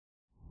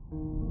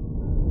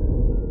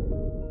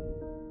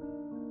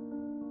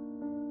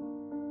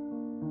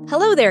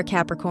Hello there,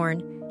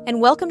 Capricorn,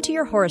 and welcome to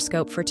your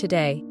horoscope for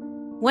today,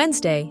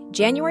 Wednesday,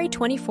 January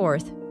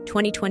 24th,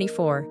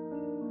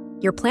 2024.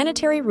 Your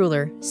planetary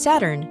ruler,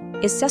 Saturn,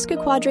 is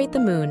sesquiquadrate the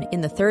moon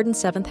in the 3rd and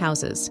 7th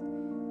houses.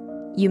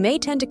 You may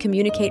tend to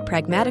communicate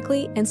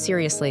pragmatically and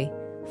seriously,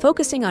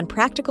 focusing on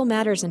practical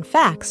matters and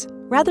facts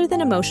rather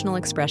than emotional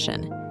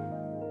expression.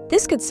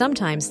 This could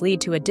sometimes lead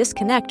to a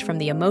disconnect from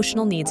the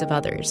emotional needs of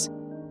others.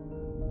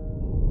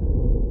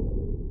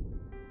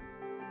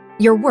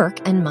 Your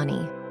work and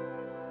money.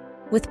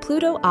 With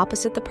Pluto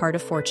opposite the part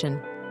of fortune.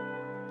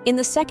 In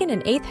the 2nd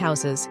and 8th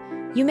houses,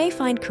 you may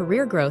find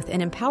career growth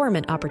and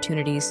empowerment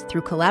opportunities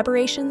through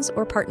collaborations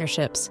or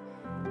partnerships.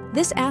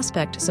 This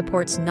aspect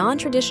supports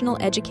non-traditional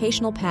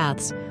educational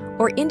paths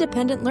or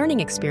independent learning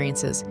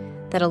experiences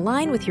that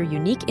align with your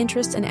unique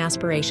interests and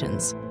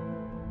aspirations.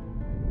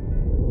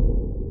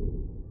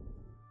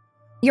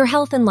 Your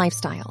health and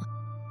lifestyle.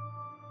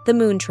 The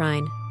Moon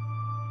Trine.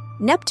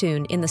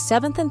 Neptune in the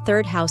 7th and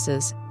 3rd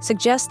houses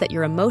suggests that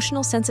your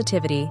emotional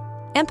sensitivity,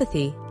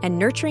 empathy, and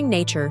nurturing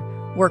nature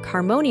work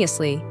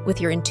harmoniously with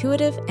your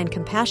intuitive and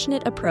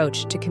compassionate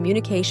approach to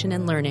communication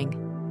and learning.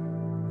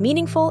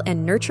 Meaningful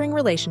and nurturing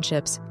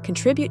relationships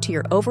contribute to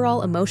your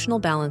overall emotional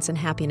balance and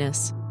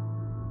happiness.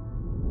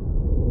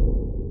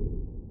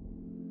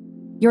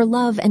 Your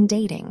love and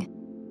dating.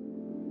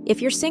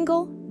 If you're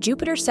single,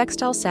 Jupiter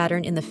sextile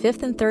Saturn in the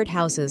 5th and 3rd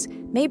houses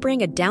may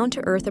bring a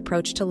down-to-earth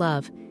approach to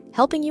love,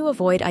 helping you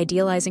avoid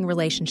idealizing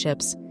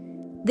relationships.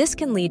 This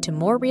can lead to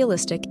more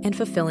realistic and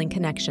fulfilling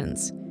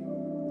connections.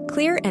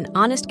 Clear and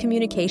honest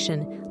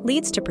communication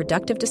leads to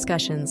productive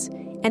discussions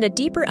and a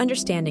deeper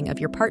understanding of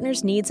your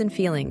partner's needs and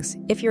feelings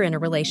if you're in a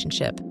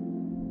relationship.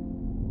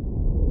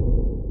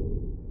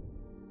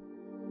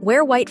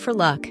 Wear white for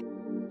luck.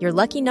 Your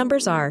lucky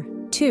numbers are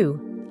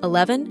 2,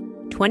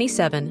 11,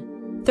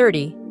 27,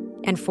 30,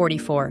 and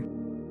 44.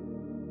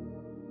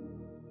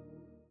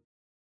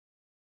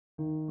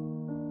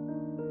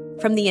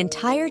 From the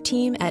entire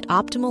team at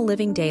Optimal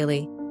Living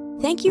Daily,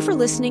 thank you for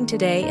listening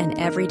today and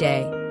every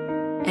day.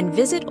 And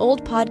visit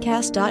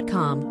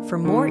oldpodcast.com for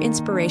more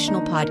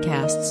inspirational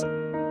podcasts.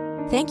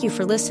 Thank you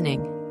for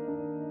listening.